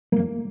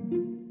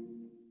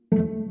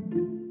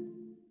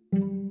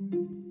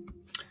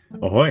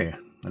Ahoy,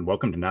 and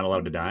welcome to Not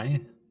Allowed to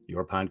Die,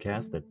 your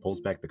podcast that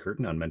pulls back the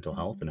curtain on mental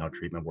health and how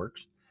treatment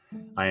works.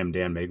 I am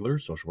Dan Magler,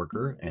 social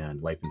worker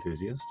and life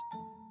enthusiast,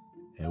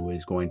 who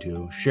is going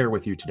to share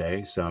with you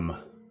today some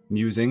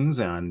musings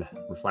and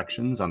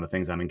reflections on the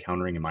things I'm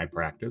encountering in my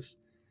practice.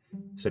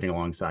 Sitting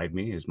alongside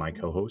me is my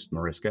co-host,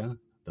 Mariska,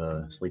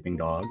 the sleeping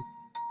dog,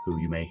 who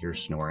you may hear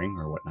snoring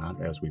or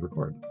whatnot as we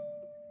record.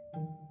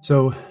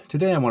 So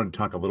today I wanted to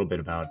talk a little bit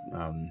about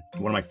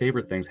one of my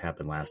favorite things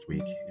happened last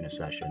week in a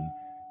session,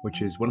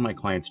 which is one of my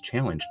clients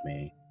challenged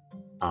me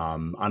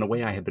on a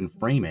way I had been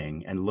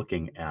framing and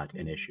looking at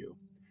an issue.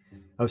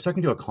 I was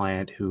talking to a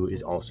client who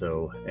is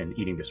also an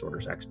eating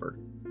disorders expert.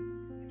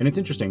 And it's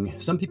interesting,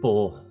 some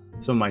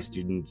of my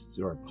students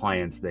or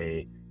clients,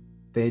 they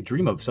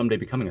dream of someday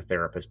becoming a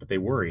therapist, but they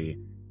worry,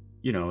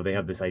 they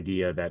have this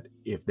idea that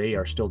if they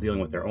are still dealing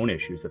with their own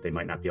issues, that they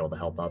might not be able to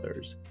help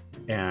others.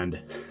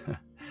 And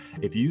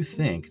if you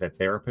think that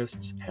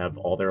therapists have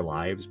all their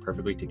lives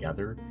perfectly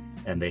together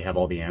and they have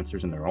all the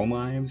answers in their own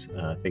lives,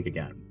 think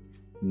again.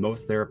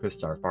 Most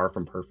therapists are far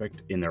from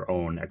perfect in their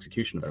own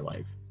execution of their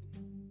life.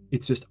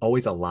 It's just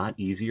always a lot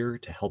easier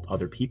to help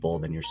other people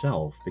than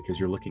yourself because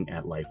you're looking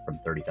at life from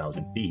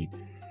 30,000 feet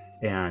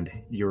and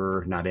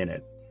you're not in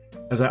it.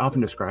 As I often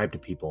describe to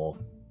people,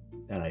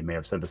 and I may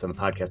have said this on the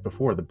podcast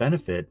before, the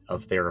benefit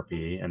of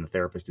therapy and the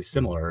therapist is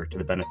similar to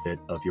the benefit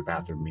of your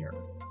bathroom mirror.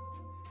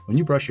 When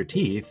you brush your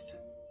teeth,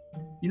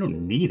 you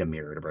don't need a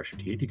mirror to brush your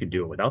teeth. You could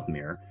do it without the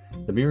mirror.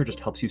 The mirror just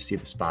helps you see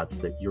the spots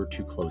that you're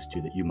too close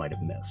to that you might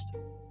have missed.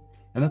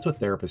 And that's what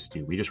therapists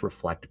do. We just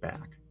reflect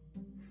back.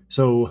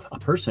 So a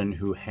person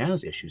who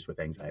has issues with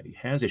anxiety,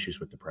 has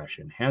issues with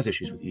depression, has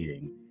issues with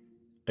eating,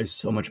 is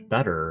so much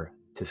better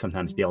to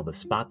sometimes be able to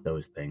spot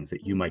those things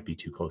that you might be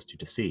too close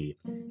to see,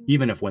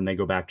 even if when they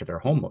go back to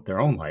their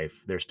own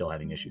life, they're still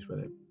having issues with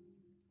it.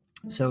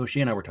 So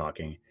she and I were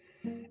talking,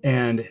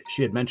 and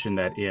she had mentioned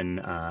that in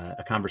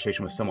a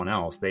conversation with someone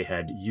else, they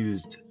had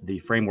used the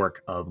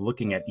framework of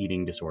looking at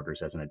eating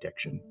disorders as an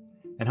addiction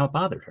and how it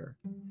bothered her.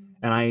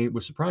 And I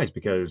was surprised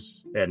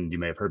because, and you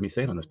may have heard me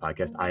say it on this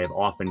podcast, I have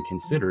often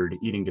considered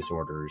eating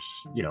disorders,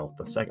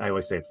 I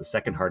always say it's the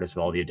second hardest of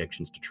all the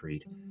addictions to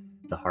treat,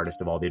 the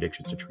hardest of all the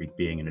addictions to treat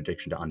being an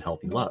addiction to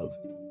unhealthy love.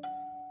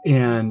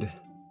 And,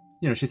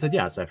 she said,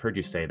 yes, I've heard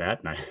you say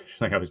that. And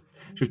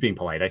she was being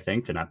polite, I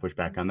think, to not push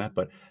back on that.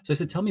 But so I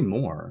said, tell me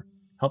more.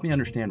 Help me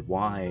understand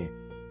why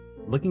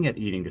looking at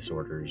eating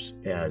disorders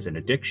as an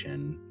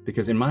addiction,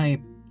 because in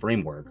my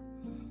framework,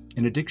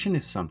 an addiction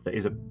is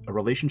a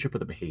relationship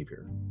with a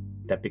behavior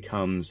that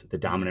becomes the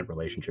dominant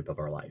relationship of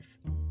our life,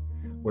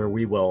 where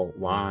we will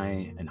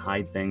lie and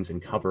hide things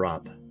and cover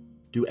up,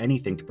 do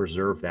anything to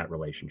preserve that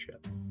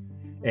relationship.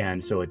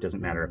 And so it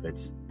doesn't matter if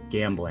it's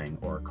gambling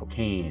or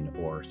cocaine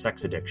or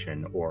sex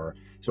addiction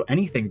so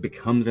anything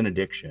becomes an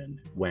addiction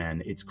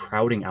when it's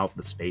crowding out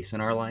the space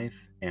in our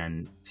life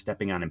and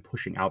stepping on and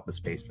pushing out the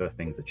space for the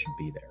things that should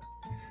be there.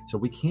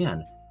 So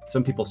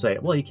some people say,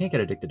 well, you can't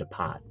get addicted to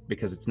pot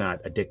because it's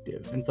not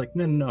addictive. And it's like,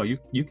 no,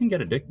 you can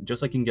get addicted,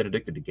 just like you can get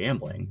addicted to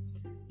gambling.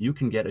 You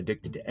can get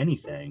addicted to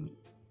anything,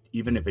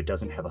 even if it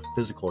doesn't have a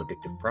physical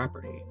addictive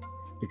property,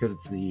 because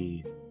it's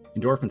the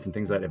endorphins and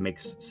things that it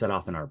makes set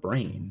off in our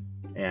brain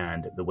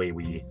and the way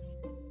we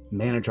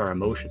manage our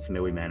emotions and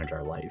the way we manage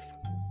our life.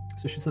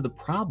 So she said the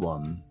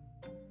problem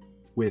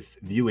with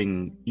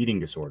viewing eating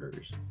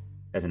disorders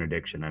as an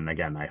addiction, and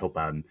again, I hope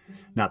I'm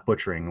not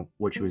butchering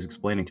what she was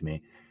explaining to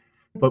me,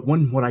 but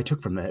what I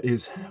took from that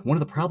is one of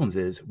the problems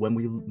is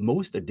when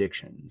most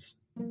addictions,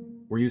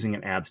 we're using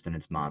an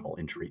abstinence model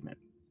in treatment.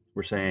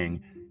 We're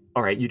saying,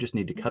 all right, you just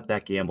need to cut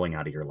that gambling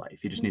out of your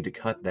life. You just need to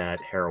cut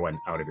that heroin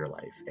out of your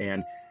life.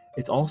 And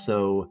it's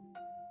also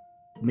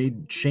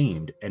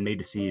shamed and made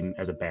to seem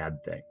as a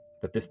bad thing,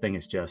 that this thing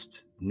is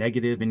just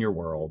negative in your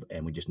world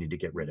and we just need to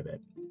get rid of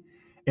it.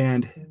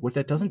 And what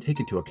that doesn't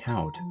take into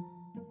account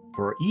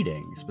for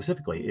eating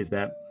specifically is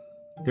that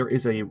there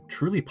is a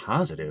truly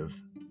positive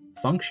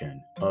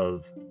function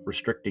of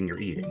restricting your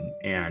eating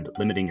and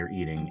limiting your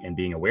eating and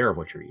being aware of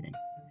what you're eating.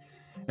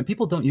 And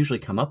people don't usually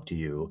come up to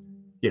you,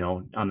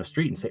 on the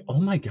street and say, oh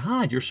my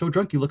God, you're so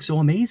drunk, you look so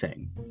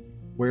amazing.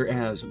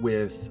 Whereas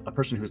with a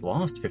person who's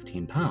lost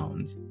 15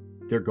 pounds,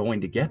 they're going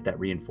to get that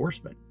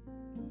reinforcement.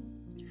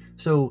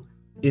 So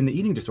in the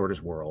eating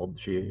disorders world,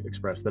 she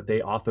expressed that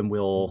they often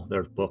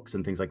there's books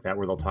and things like that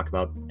where they'll talk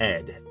about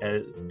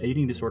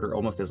eating disorder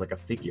almost as like a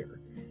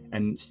figure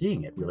and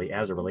seeing it really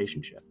as a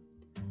relationship.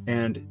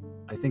 And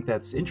I think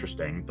that's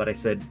interesting, but I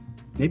said,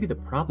 maybe the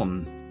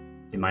problem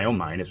in my own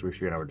mind, as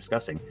she and I were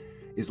discussing,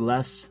 is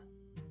less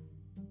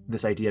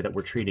this idea that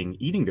we're treating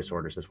eating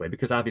disorders this way,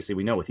 because obviously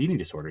we know with eating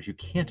disorders, you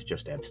can't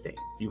just abstain.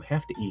 You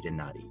have to eat and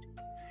not eat.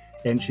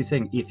 And she's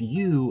saying, if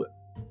you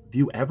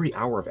view every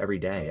hour of every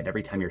day and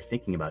every time you're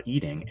thinking about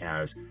eating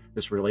as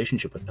this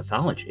relationship with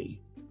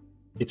pathology,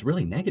 it's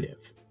really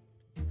negative.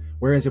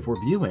 Whereas if we're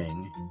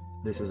viewing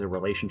this as a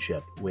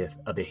relationship with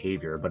a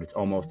behavior, but it's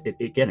almost,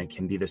 it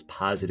can be this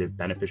positive,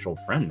 beneficial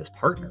friend, this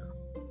partner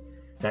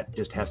that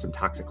just has some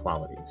toxic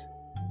qualities.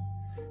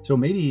 So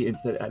maybe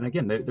instead, and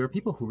again, there are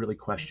people who really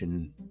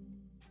question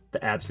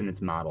the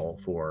abstinence model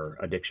for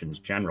addictions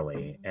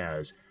generally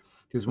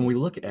because when we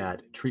look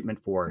at treatment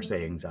for,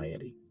 say,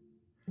 anxiety,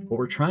 what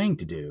we're trying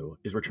to do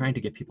is we're trying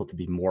to get people to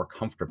be more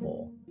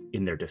comfortable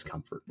in their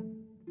discomfort.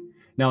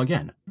 Now,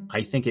 again,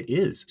 I think it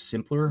is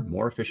simpler,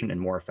 more efficient, and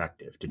more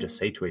effective to just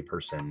say to a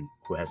person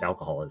who has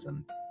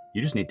alcoholism,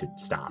 you just need to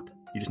stop.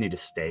 You just need to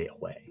stay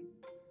away.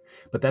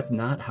 But that's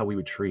not how we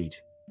would treat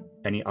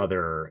any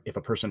other. If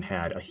a person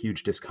had a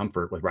huge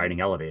discomfort with riding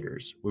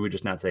elevators, we would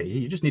just not say, hey,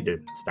 you just need to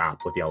stop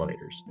with the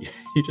elevators.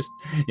 You just,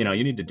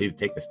 you need to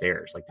take the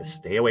stairs. Like, just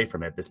stay away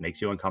from it. This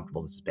makes you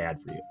uncomfortable. This is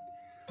bad for you.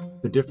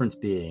 The difference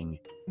being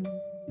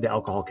the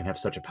alcohol can have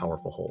such a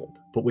powerful hold.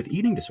 But with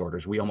eating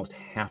disorders, we almost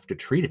have to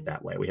treat it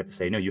that way. We have to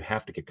say, no, you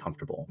have to get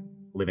comfortable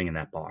living in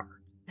that bar,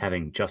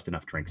 having just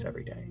enough drinks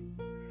every day.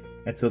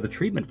 And so the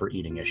treatment for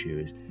eating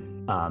issues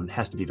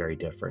has to be very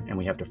different, and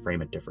we have to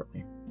frame it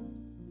differently.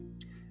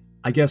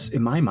 I guess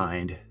in my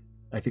mind,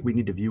 I think we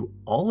need to view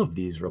all of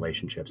these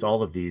relationships,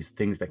 all of these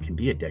things that can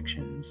be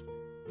addictions,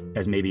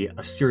 as maybe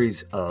a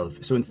series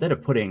of, so instead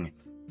of putting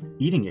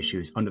eating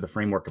issues under the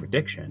framework of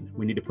addiction,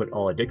 we need to put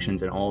all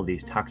addictions and all of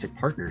these toxic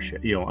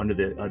partnerships, under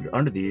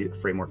the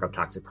framework of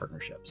toxic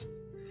partnerships.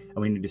 And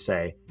we need to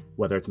say,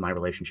 whether it's my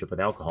relationship with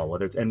alcohol,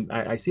 whether it's, and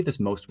I see this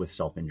most with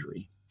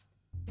self-injury.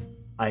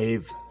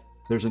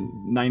 There's a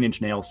Nine Inch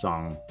Nails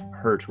song,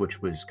 Hurt,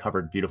 which was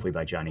covered beautifully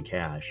by Johnny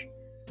Cash.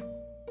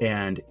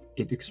 And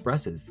it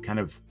expresses kind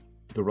of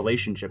the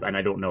relationship, and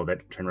I don't know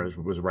that Trent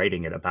Reznor was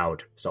writing it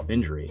about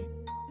self-injury,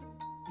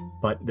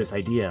 but this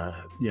idea,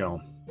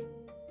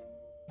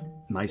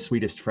 my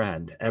sweetest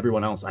friend,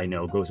 everyone else I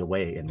know goes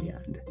away in the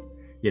end.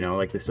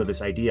 So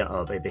this idea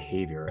of a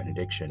behavior, an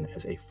addiction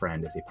as a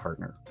friend, as a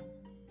partner.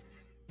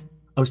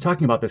 I was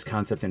talking about this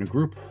concept in a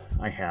group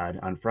I had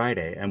on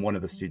Friday, and one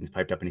of the students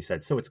piped up and he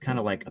said, so it's kind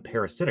of like a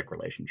parasitic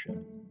relationship.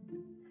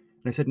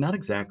 And I said, not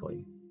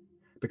exactly,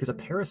 because a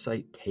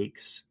parasite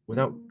takes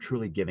without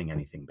truly giving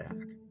anything back.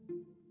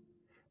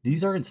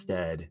 These are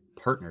instead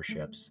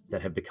partnerships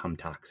that have become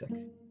toxic.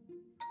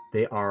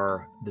 They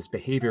are this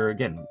behavior,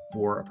 again,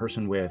 for a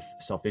person with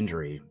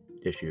self-injury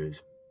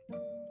issues,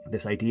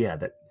 this idea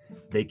that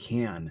they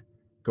can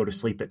go to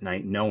sleep at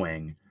night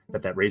knowing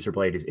that razor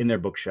blade is in their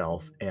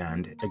bookshelf,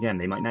 and again,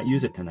 they might not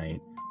use it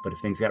tonight, but if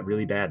things got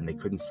really bad and they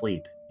couldn't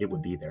sleep, it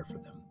would be there for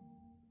them.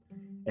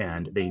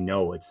 And they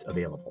know it's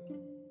available.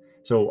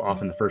 So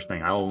often the first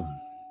thing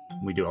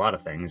we do a lot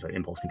of things, like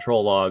impulse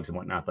control logs and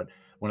whatnot, but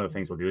one of the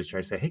things we'll do is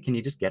try to say, hey, can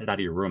you just get it out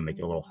of your room, make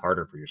it a little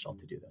harder for yourself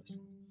to do this?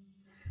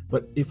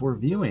 But if we're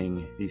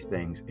viewing these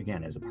things,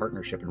 again, as a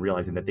partnership and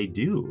realizing that they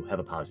do have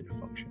a positive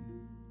function,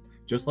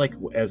 just like,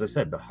 as I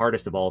said, the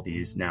hardest of all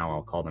these, now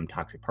I'll call them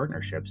toxic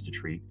partnerships to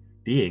treat,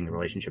 being the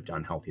relationship to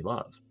unhealthy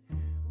love.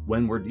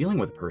 When we're dealing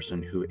with a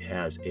person who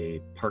has a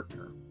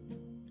partner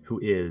who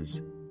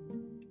is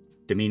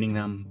demeaning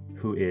them,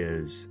 who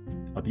is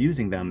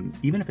abusing them,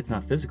 even if it's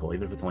not physical,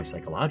 even if it's only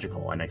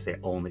psychological, and I say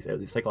only,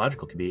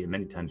 psychological can be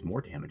many times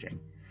more damaging.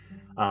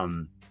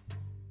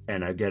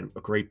 And again,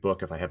 a great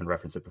book, if I haven't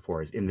referenced it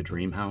before, is In the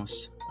Dream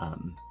House.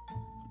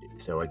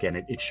 So again,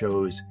 it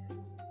shows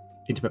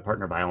intimate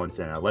partner violence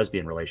in a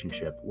lesbian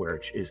relationship,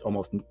 which is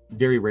almost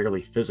very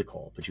rarely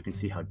physical, but you can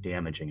see how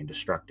damaging and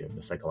destructive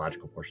the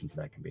psychological portions of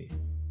that can be.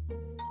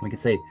 We can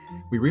say,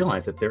 we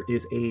realize that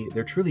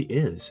there truly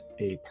is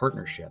a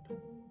partnership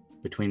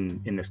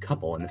in this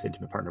couple, in this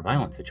intimate partner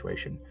violence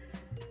situation,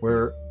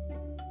 where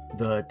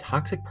the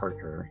toxic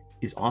partner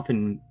is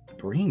often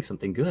bringing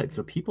something good.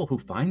 So people who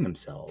find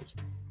themselves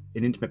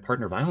in intimate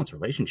partner violence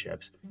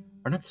relationships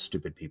are not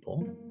stupid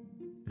people.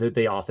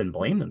 They often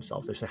blame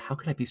themselves. They say, how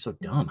could I be so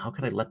dumb? How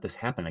could I let this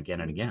happen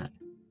again and again?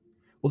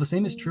 Well, the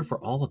same is true for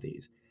all of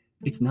these.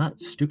 It's not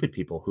stupid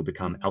people who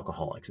become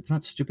alcoholics. It's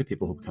not stupid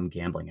people who become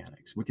gambling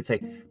addicts. We could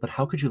say, but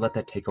how could you let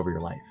that take over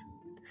your life?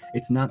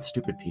 It's not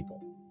stupid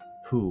people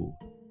who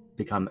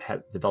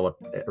develop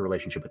a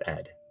relationship with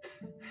Ed.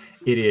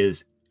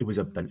 It was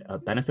a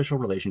beneficial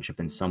relationship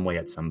in some way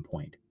at some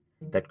point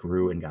that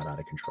grew and got out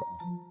of control.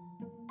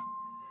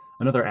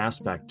 Another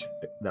aspect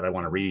that I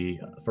want to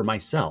read for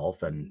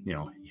myself, and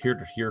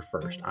here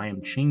first, I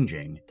am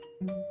changing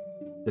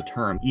the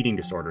term eating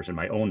disorders in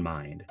my own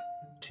mind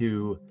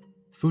to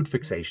food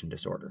fixation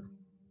disorder,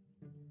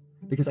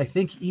 because I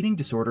think eating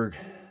disorder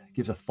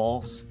gives a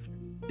false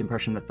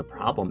impression that the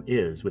problem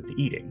is with the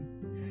eating,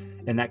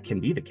 and that can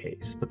be the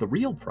case. But the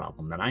real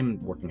problem that I'm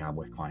working on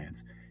with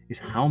clients is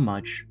how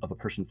much of a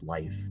person's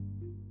life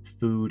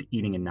food,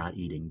 eating and not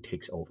eating,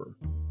 takes over.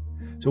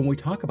 So when we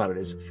talk about it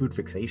as food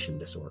fixation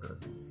disorder,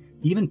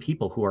 even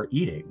people who are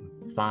eating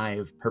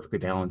 5 perfectly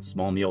balanced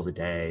small meals a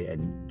day,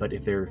 but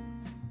if they're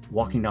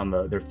walking down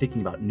they're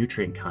thinking about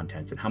nutrient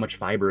contents and how much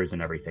fiber is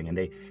in everything,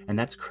 and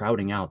that's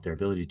crowding out their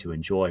ability to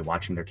enjoy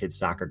watching their kid's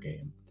soccer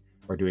game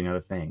or doing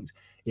other things.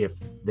 If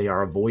they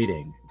are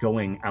avoiding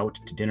going out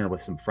to dinner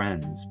with some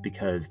friends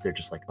because they're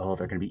just like, oh,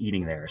 they're going to be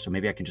eating there, so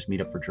maybe I can just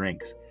meet up for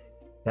drinks.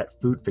 That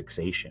food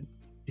fixation,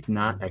 it's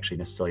not actually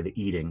necessarily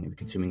the eating, the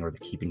consuming, or the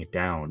keeping it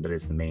down that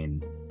is the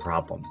main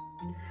problem.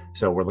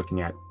 So we're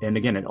looking at, and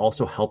again, it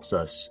also helps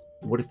us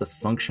what is the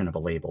function of a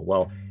label?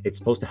 Well, it's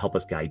supposed to help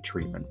us guide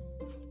treatment.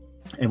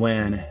 And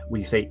when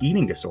we say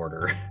eating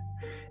disorder,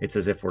 it's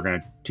as if we're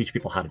going to teach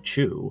people how to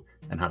chew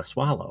and how to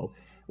swallow.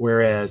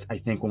 Whereas I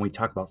think when we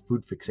talk about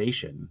food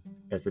fixation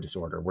as the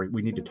disorder,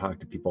 we need to talk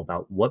to people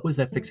about what was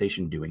that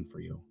fixation doing for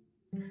you?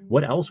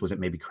 What else was it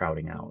maybe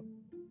crowding out?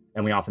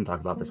 And we often talk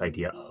about this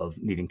idea of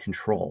needing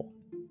control.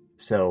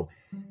 So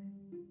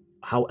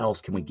how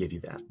else can we give you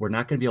that? We're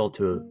not going to be able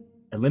to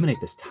eliminate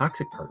this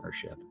toxic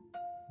partnership.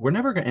 We're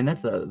never going to, and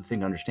that's the thing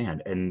to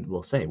understand. And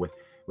we'll say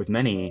with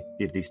many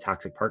of these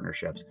toxic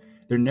partnerships,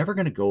 they're never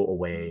going to go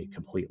away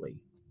completely.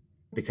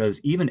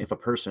 Because even if a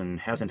person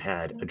hasn't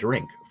had a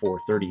drink for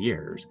 30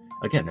 years,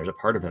 again, there's a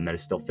part of them that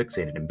is still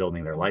fixated in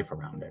building their life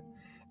around it.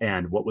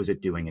 And what was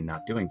it doing and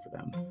not doing for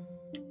them?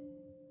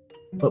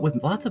 But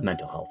with lots of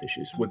mental health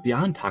issues, with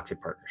beyond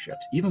toxic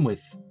partnerships, even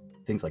with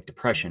things like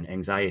depression,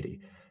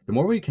 anxiety, the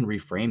more we can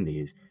reframe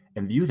these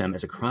and view them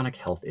as a chronic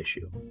health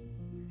issue.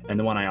 And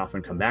the one I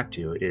often come back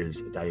to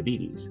is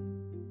diabetes.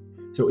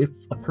 So if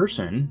a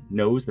person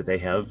knows that they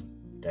have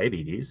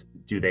diabetes,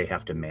 do they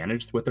have to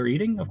manage what they're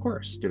eating? Of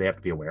course. Do they have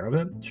to be aware of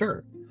it?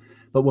 Sure.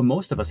 But when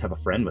most of us have a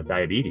friend with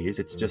diabetes,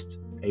 it's just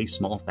a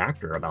small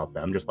factor about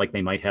them, just like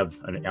they might have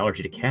an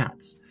allergy to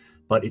cats.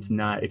 But it's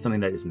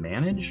something that is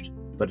managed,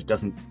 but it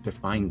doesn't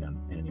define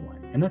them in any way.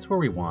 And that's where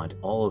we want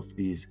all of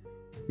these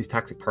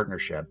toxic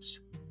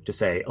partnerships to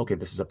say, okay,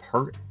 this is a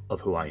part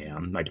of who I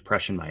am, my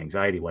depression, my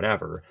anxiety,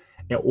 whatever,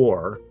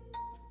 or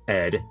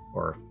ED,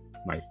 or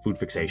my food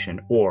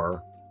fixation,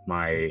 or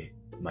my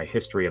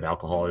history of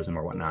alcoholism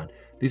or whatnot.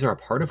 These are a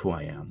part of who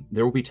I am.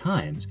 There will be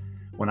times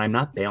when I'm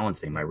not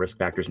balancing my risk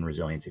factors and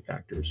resiliency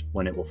factors,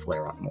 when it will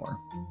flare up more.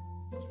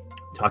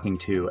 Talking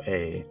to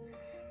a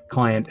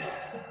client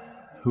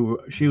who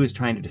she was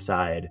trying to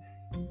decide,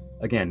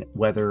 again,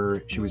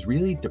 whether she was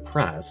really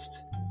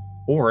depressed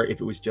or if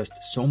it was just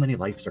so many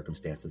life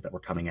circumstances that were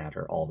coming at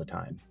her all the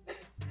time.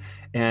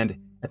 And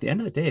at the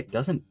end of the day, it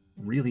doesn't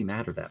really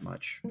matter that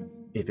much.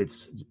 If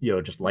it's,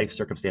 just life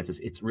circumstances,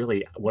 it's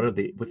really, what's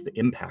the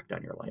impact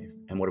on your life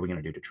and what are we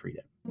going to do to treat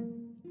it?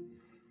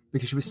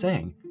 Because she was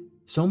saying,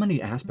 so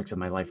many aspects of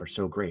my life are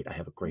so great. I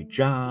have a great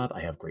job.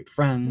 I have great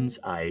friends.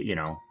 I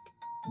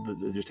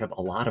just have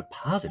a lot of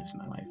positives in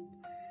my life.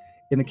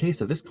 In the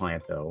case of this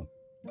client, though,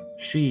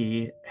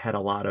 she had a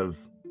lot of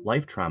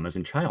life traumas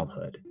in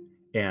childhood,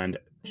 and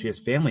she has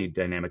family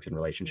dynamics and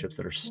relationships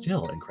that are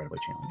still incredibly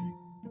challenging.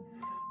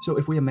 So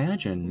if we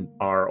imagine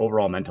our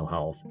overall mental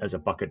health as a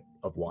bucket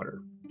of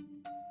water,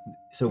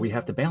 so we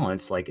have to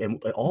balance,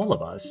 and all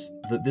of us,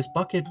 this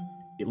bucket,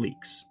 it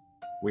leaks.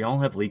 We all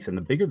have leaks, and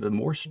the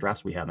more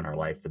stress we have in our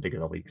life, the bigger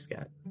the leaks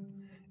get.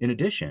 In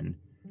addition,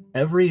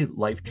 every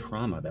life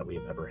trauma that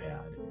we've ever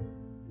had,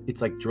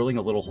 it's like drilling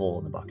a little hole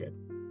in the bucket.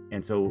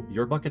 And so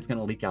your bucket's going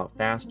to leak out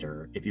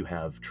faster if you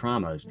have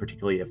traumas,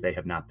 particularly if they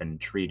have not been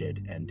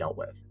treated and dealt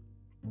with.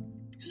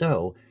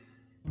 So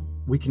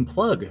we can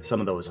plug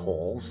some of those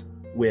holes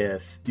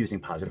with using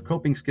positive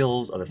coping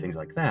skills, other things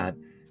like that.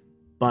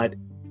 But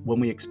when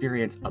we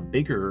experience a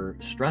bigger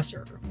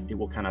stressor, it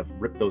will kind of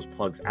rip those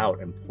plugs out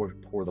and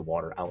pour the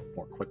water out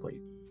more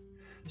quickly.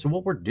 So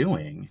what we're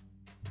doing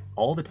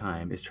all the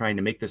time is trying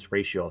to make this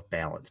ratio of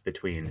balance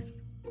between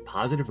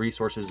positive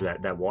resources,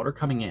 that water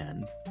coming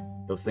in,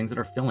 those things that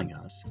are filling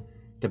us,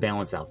 to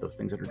balance out those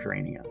things that are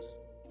draining us.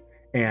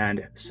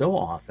 And so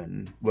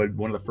often, one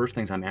of the first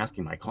things I'm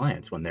asking my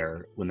clients when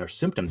their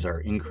symptoms are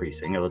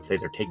increasing, or let's say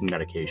they're taking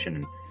medication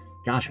and,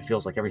 gosh, it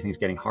feels like everything's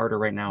getting harder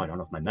right now. I don't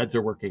know if my meds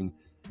are working.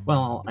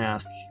 Well, I'll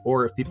ask,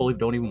 or if people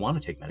don't even want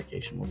to take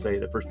medication,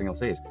 the first thing I'll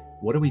say is,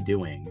 what are we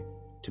doing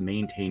to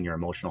maintain your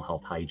emotional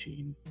health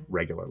hygiene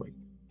regularly?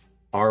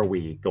 Are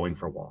we going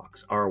for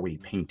walks? Are we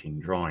painting,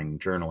 drawing,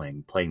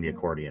 journaling, playing the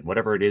accordion,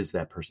 whatever it is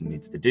that person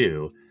needs to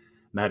do,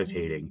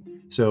 meditating?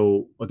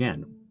 So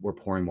again, we're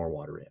pouring more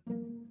water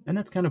in. And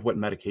that's kind of what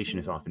medication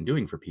is often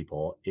doing for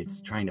people.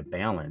 It's trying to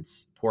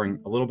balance pouring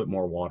a little bit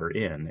more water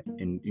in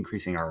and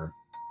increasing our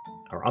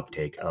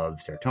uptake of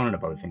serotonin,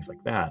 of other things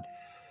like that.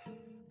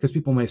 Because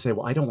people may say,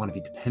 well, I don't want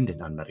to be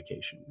dependent on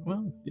medication.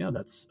 Well, yeah,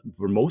 that's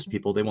for most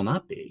people, they will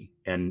not be.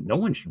 And no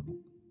one should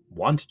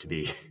want to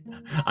be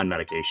on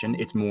medication.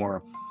 It's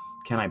more,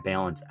 can I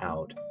balance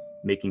out,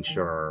 making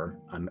sure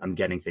I'm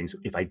getting things,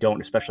 if I don't,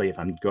 especially if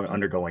I'm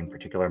undergoing a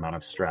particular amount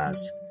of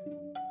stress.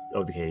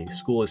 Okay,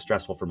 school is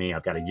stressful for me.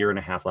 I've got a year and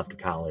a half left of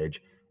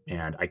college,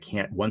 and I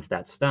can't, once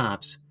that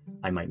stops,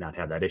 I might not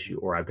have that issue.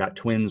 Or I've got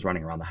twins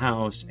running around the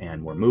house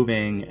and we're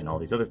moving and all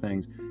these other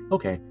things.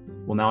 Okay,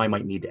 well, now I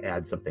might need to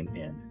add something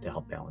in to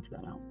help balance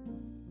that out.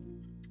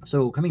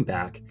 So coming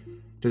back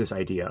to this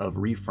idea of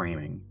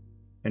reframing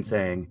and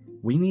saying,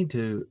 we need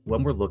to,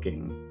 when we're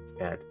looking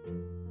at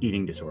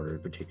eating disorder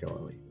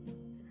particularly,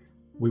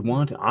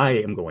 I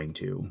am going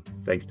to,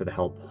 thanks to the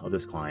help of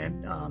this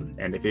client,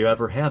 and if you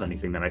ever have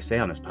anything that I say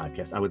on this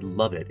podcast, I would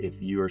love it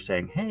if you are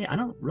saying, hey, I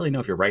don't really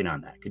know if you're right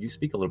on that. Could you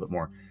speak a little bit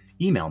more?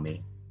 Email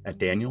me at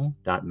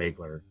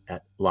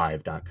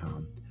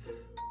daniel.magler@live.com.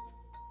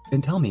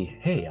 and tell me,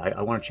 hey,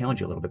 I want to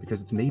challenge you a little bit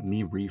because it's made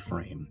me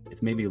reframe.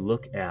 It's made me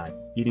look at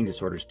eating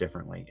disorders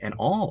differently and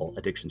all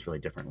addictions really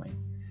differently,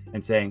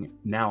 and saying,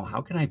 now,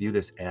 how can I view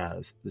this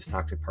as this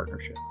toxic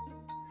partnership?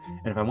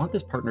 And if I want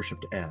this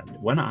partnership to end,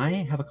 when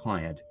I have a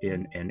client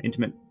in an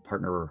intimate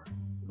partner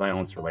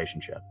violence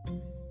relationship,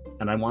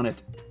 and I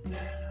want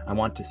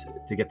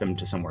to get them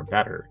to somewhere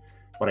better,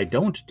 what I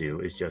don't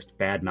do is just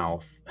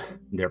badmouth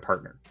their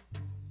partner.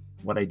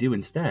 What I do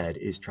instead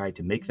is try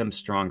to make them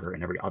stronger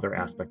in every other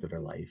aspect of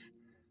their life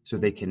so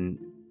they can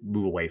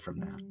move away from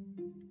that.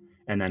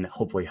 And then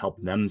hopefully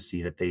help them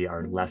see that they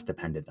are less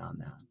dependent on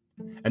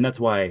that. And that's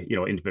why,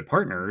 intimate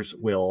partners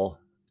will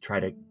try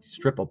to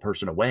strip a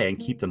person away and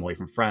keep them away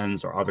from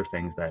friends or other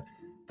things that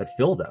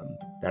fill them,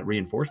 that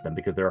reinforce them,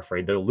 because they're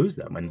afraid they'll lose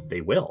them, and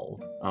they will,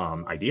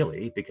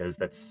 ideally, because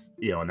that's,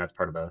 and that's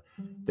part of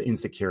the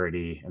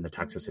insecurity and the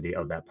toxicity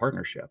of that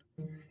partnership.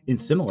 And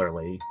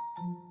similarly,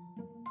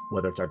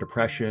 whether it's our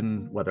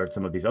depression, whether it's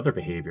some of these other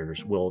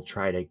behaviors, will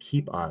try to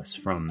keep us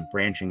from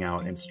branching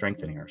out and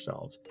strengthening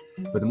ourselves.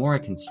 But the more I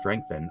can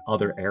strengthen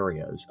other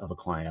areas of a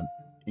client,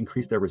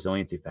 increase their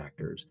resiliency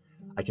factors,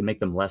 I can make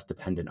them less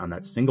dependent on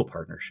that single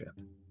partnership.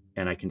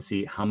 And I can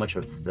see how much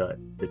of the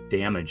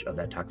damage of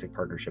that toxic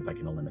partnership I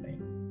can eliminate.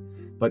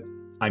 But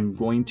I'm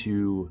going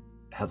to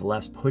have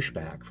less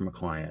pushback from a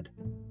client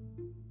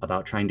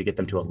about trying to get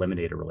them to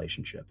eliminate a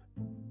relationship,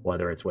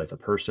 whether it's with a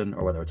person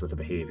or whether it's with a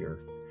behavior.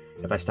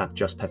 If I stop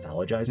just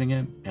pathologizing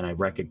it and I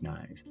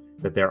recognize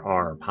that there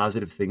are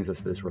positive things that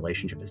this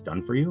relationship has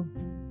done for you,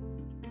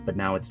 but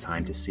now it's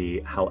time to see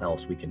how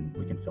else we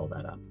can fill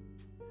that up.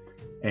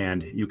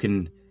 And you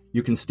can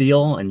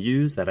steal and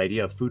use that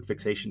idea of food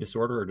fixation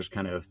disorder, or just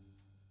kind of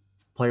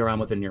play around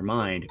within your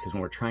mind, because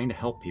when we're trying to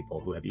help people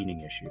who have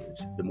eating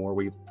issues, the more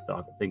we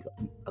think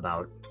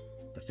about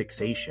the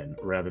fixation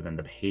rather than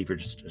the behavior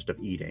just of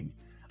eating,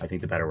 I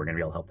think the better we're going to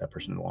be able to help that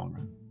person in the long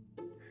run.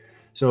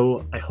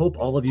 So I hope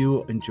all of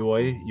you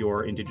enjoy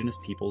your Indigenous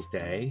Peoples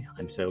Day.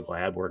 I'm so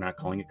glad we're not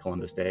calling it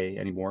Columbus Day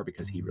anymore,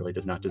 because he really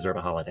does not deserve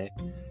a holiday.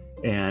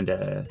 And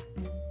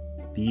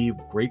be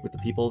great with the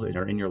people that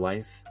are in your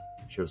life.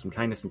 Show some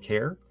kindness and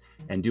care,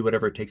 and do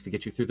whatever it takes to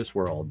get you through this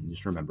world. And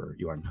just remember,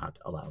 you are not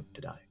allowed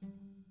to die.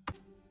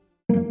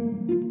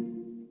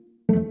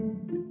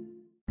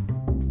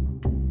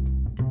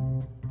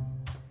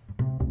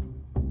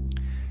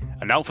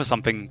 And now for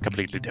something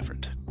completely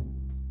different.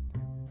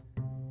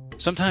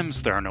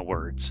 Sometimes there are no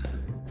words.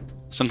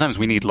 Sometimes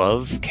we need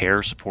love,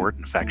 care, support,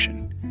 and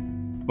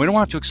affection. We don't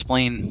have to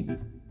explain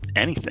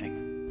anything.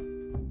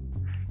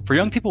 For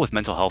young people with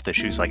mental health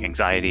issues like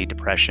anxiety,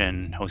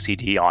 depression,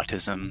 OCD,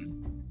 autism,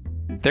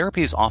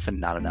 therapy is often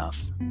not enough.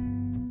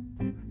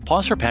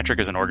 Paws for Patrick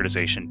is an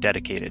organization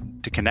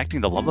dedicated to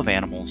connecting the love of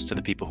animals to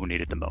the people who need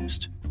it the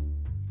most.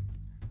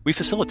 We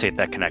facilitate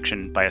that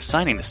connection by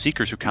assigning the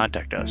seekers who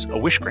contact us a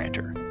wish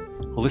granter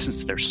who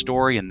listens to their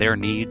story and their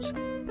needs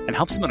and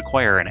helps them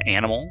acquire an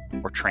animal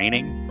or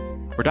training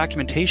or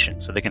documentation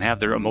so they can have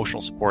their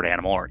emotional support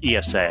animal, or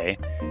ESA,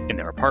 in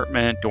their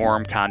apartment,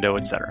 dorm, condo,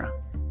 etc.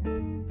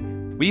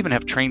 We even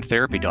have trained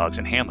therapy dogs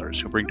and handlers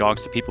who bring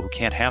dogs to people who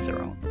can't have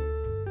their own.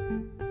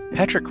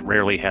 Patrick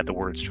rarely had the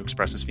words to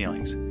express his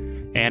feelings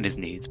and his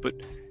needs, but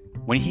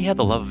when he had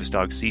the love of his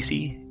dog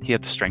Cece, he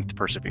had the strength to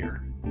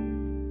persevere.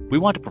 We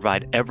want to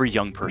provide every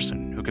young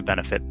person who could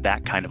benefit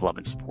that kind of love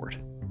and support.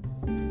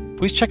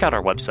 Please check out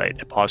our website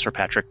at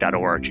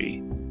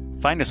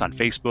pawsforpatrick.org. Find us on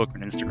Facebook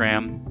and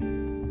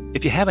Instagram.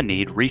 If you have a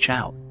need, reach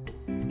out.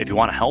 If you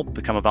want to help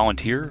become a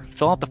volunteer,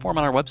 fill out the form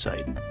on our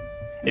website.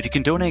 If you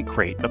can donate,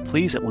 great, but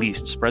please at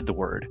least spread the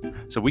word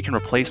so we can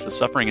replace the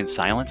suffering and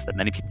silence that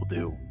many people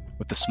do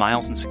with the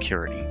smiles and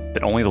security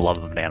that only the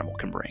love of an animal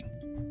can bring.